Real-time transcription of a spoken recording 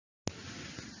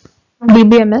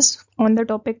DBMS on the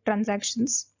topic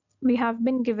transactions. We have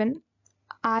been given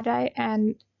Ri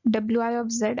and Wi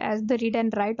of z as the read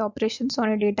and write operations on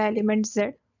a data element z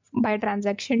by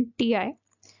transaction Ti,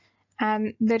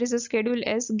 and there is a schedule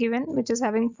S given which is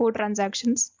having 4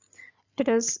 transactions. Let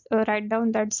us write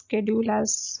down that schedule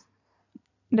as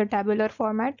the tabular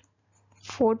format.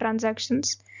 4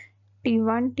 transactions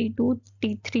T1, T2,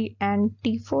 T3 and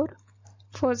T4.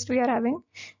 First we are having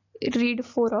read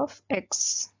 4 of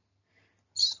x.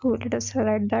 So let us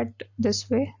write that this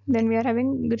way. Then we are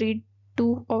having read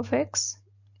 2 of x.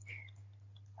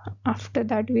 After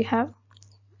that we have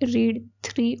read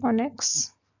 3 on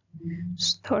x.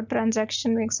 So third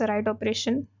transaction makes a write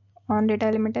operation on data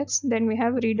element x. Then we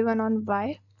have read 1 on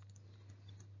y.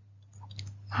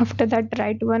 After that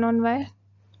write 1 on y.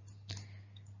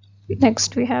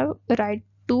 Next we have write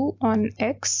 2 on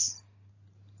x.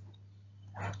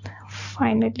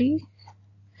 Finally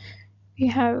we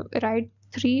have write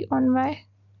 3 on y,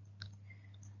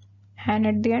 and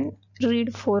at the end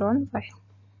read 4 on y.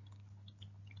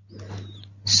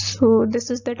 So this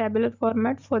is the tabular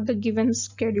format for the given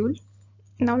schedule.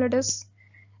 Now let us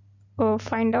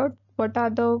find out what are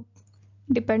the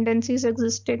dependencies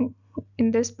existing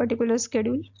in this particular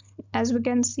schedule. As we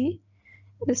can see,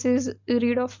 this is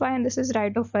read of y and this is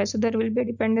write of y, so there will be a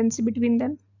dependency between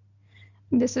them.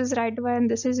 This is write y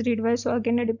and this is read y, so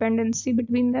again a dependency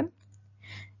between them.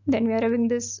 Then we are having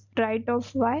this write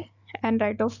of y and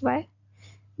write of y,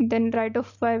 then write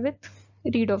of y with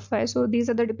read of y. So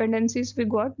these are the dependencies we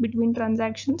got between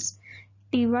transactions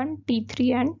T1,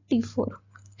 T3 and T4.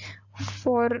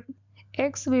 For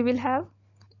x we will have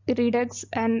read x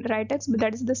and write x, but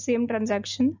that is the same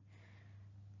transaction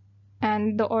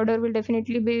and the order will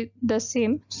definitely be the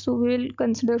same. So we will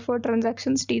consider for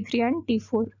transactions T3 and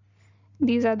T4.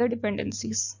 These are the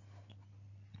dependencies.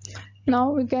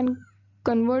 Now we can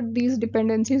convert these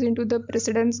dependencies into the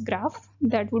precedence graph.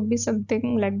 That would be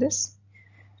something like this.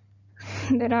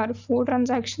 There are 4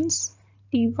 transactions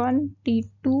T1,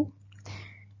 T2,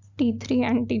 T3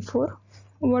 and T4.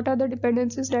 What are the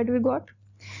dependencies that we got?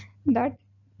 That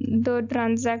the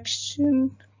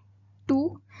transaction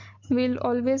 2 will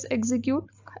always execute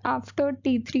after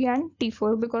T3 and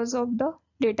T4 because of the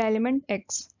data element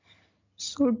x.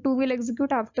 So 2 will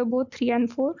execute after both 3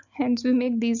 and 4, hence we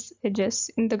make these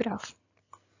edges in the graph.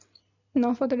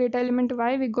 Now for the data element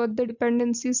y, we got the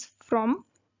dependencies from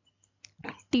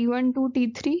T1 to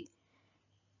T3,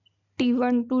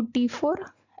 T1 to T4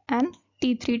 and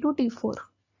T3 to T4.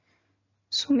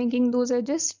 So making those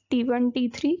edges T1,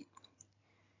 T3,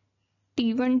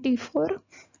 T1, T4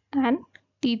 and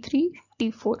T3,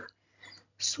 T4.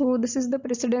 So this is the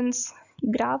precedence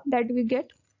graph that we get.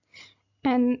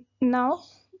 And now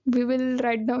we will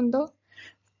write down the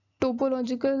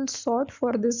topological sort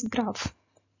for this graph.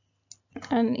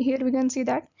 And here we can see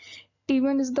that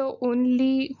T1 is the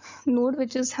only node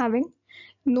which is having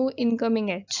no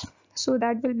incoming edge. So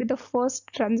that will be the first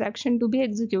transaction to be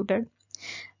executed.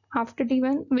 After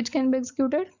T1, which can be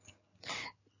executed?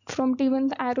 From T1,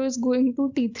 the arrow is going to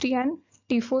T3 and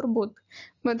T4 both.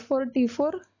 But for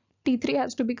T4, T3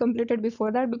 has to be completed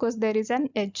before that because there is an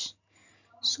edge.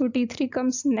 So T3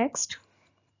 comes next.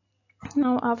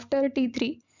 Now after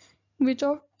T3, which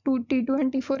of T2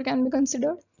 and T4 can be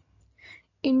considered?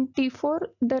 In T4,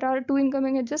 there are 2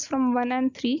 incoming edges from 1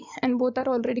 and 3 and both are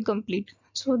already complete.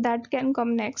 So that can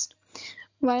come next.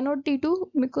 Why not T2?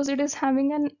 Because it is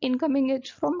having an incoming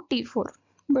edge from T4.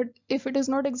 But if it is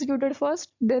not executed first,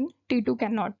 then T2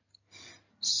 cannot.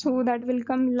 So that will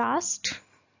come last.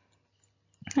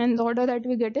 And the order that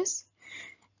we get is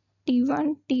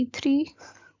T1, T3,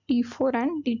 T4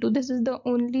 and T2. This is the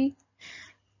only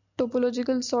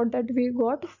topological sort that we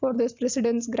got for this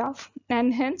precedence graph,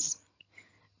 and hence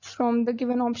from the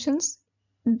given options,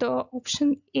 the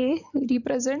option A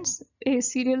represents a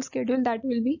serial schedule that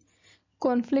will be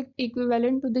conflict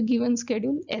equivalent to the given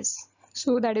schedule S.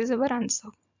 So that is our answer.